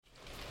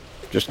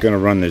Just going to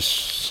run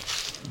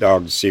this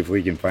dog to see if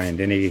we can find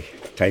any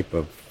type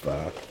of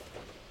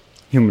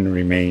human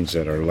remains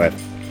that are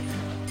left.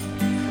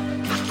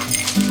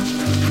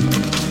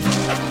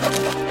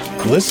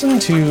 Listen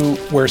to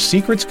Where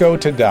Secrets Go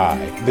to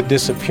Die, The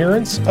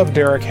Disappearance of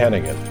Derek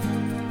Hennigan.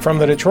 From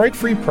the Detroit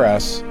Free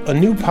Press, a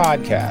new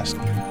podcast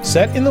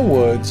set in the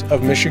woods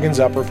of Michigan's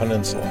Upper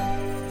Peninsula.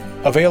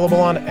 Available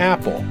on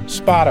Apple,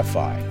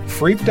 Spotify,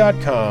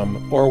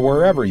 Freep.com, or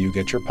wherever you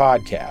get your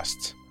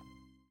podcasts.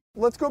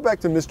 Let's go back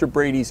to Mr.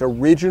 Brady's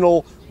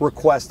original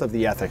request of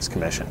the Ethics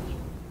Commission.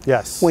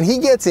 Yes. When he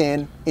gets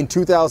in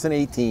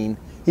 2018,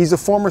 he's a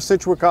former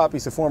Scituate cop,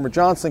 he's a former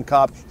Johnston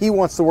cop. He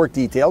wants to work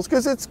details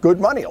because it's good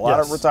money. A lot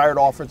of retired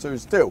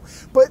officers do.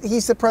 But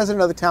he's the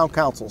president of the town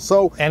council.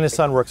 And his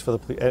son works for the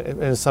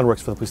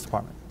police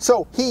department.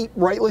 So he,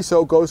 rightly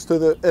so, goes to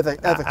the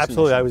Ethics Absolutely.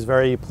 Commission. I was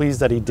very pleased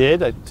that he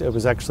did. It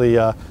was actually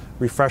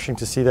refreshing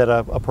to see that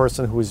a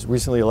person who was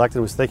recently elected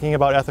was thinking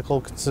about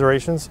ethical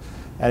considerations,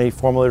 and he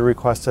formally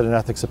requested an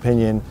ethics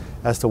opinion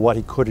as to what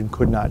he could and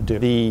could not do.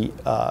 The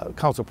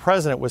council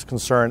president was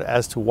concerned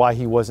as to why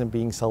he wasn't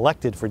being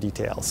selected for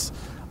details.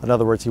 In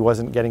other words, he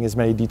wasn't getting as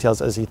many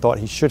details as he thought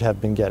he should have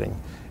been getting.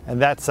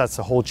 And that sets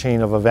a whole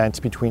chain of events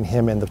between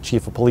him and the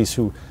chief of police,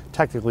 who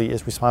technically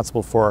is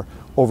responsible for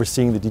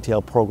overseeing the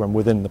detail program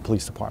within the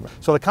police department.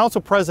 So the council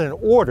president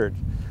ordered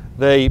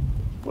the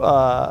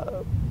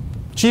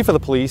chief of the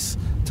police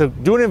to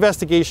do an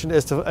investigation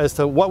as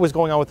to what was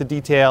going on with the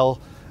detail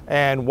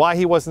and why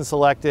he wasn't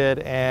selected,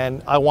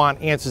 and I want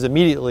answers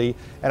immediately.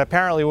 And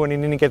apparently when he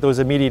didn't get those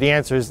immediate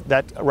answers,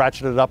 that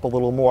ratcheted up a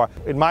little more.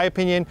 In my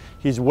opinion,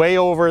 he's way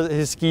over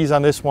his skis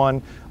on this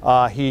one.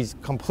 He's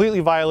completely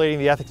violating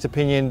the ethics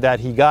opinion that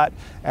he got,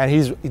 and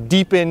he's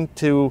deep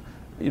into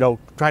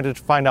trying to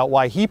find out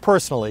why he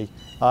personally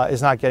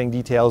is not getting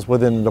details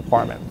within the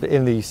department.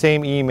 In the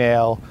same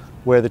email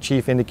where the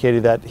chief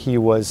indicated that he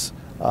was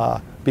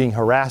being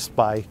harassed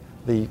by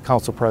the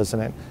council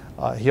president,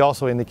 he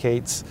also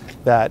indicates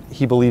that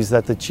he believes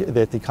that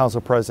the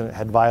council president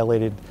had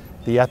violated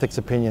the ethics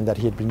opinion that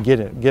he had been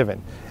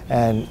given.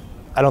 And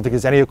I don't think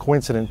it's any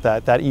coincidence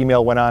that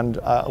email went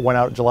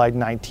out July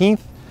 19th,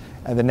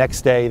 and the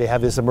next day they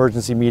have this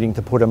emergency meeting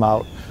to put him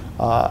out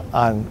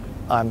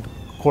on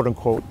quote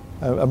unquote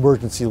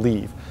emergency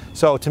leave.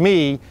 So to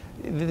me,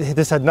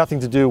 this had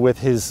nothing to do with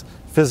his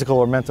physical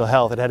or mental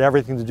health. It had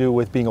everything to do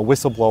with being a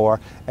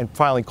whistleblower and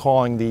finally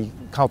calling the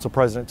council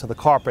president to the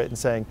carpet and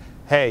saying,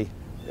 "Hey,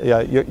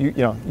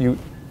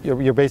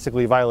 you're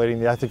basically violating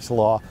the ethics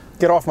law.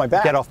 Get off my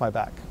back. Get off my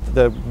back."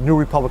 The new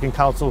Republican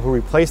council who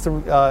replaced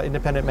the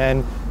independent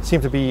men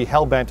seemed to be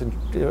hell-bent in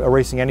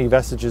erasing any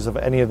vestiges of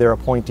any of their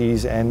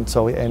appointees, and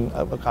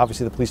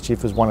obviously the police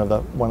chief was one of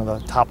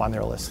the top on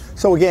their list.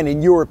 So again,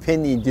 in your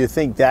opinion, do you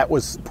think that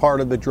was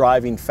part of the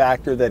driving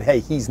factor that,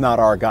 hey, he's not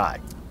our guy?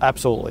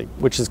 Absolutely,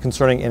 which is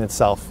concerning in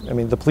itself. I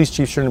mean, the police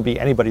chief shouldn't be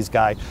anybody's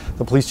guy.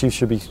 The police chief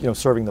should be,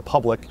 serving the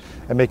public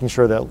and making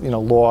sure that,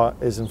 law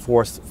is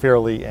enforced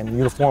fairly and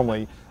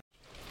uniformly.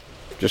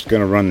 Just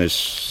going to run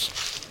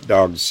this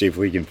dog to see if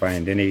we can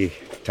find any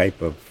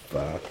type of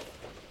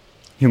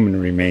human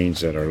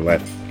remains that are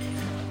left.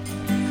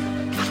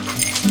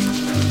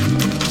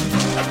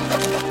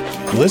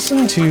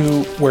 Listen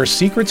to Where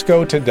Secrets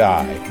Go to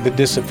Die, The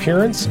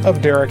Disappearance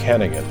of Derek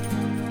Hennigan.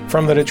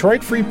 From the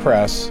Detroit Free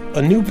Press,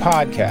 a new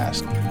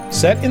podcast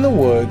set in the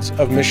woods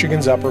of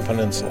Michigan's Upper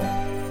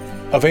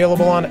Peninsula.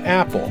 Available on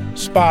Apple,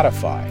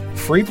 Spotify,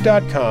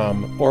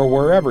 Freep.com, or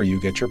wherever you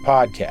get your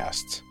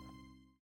podcasts.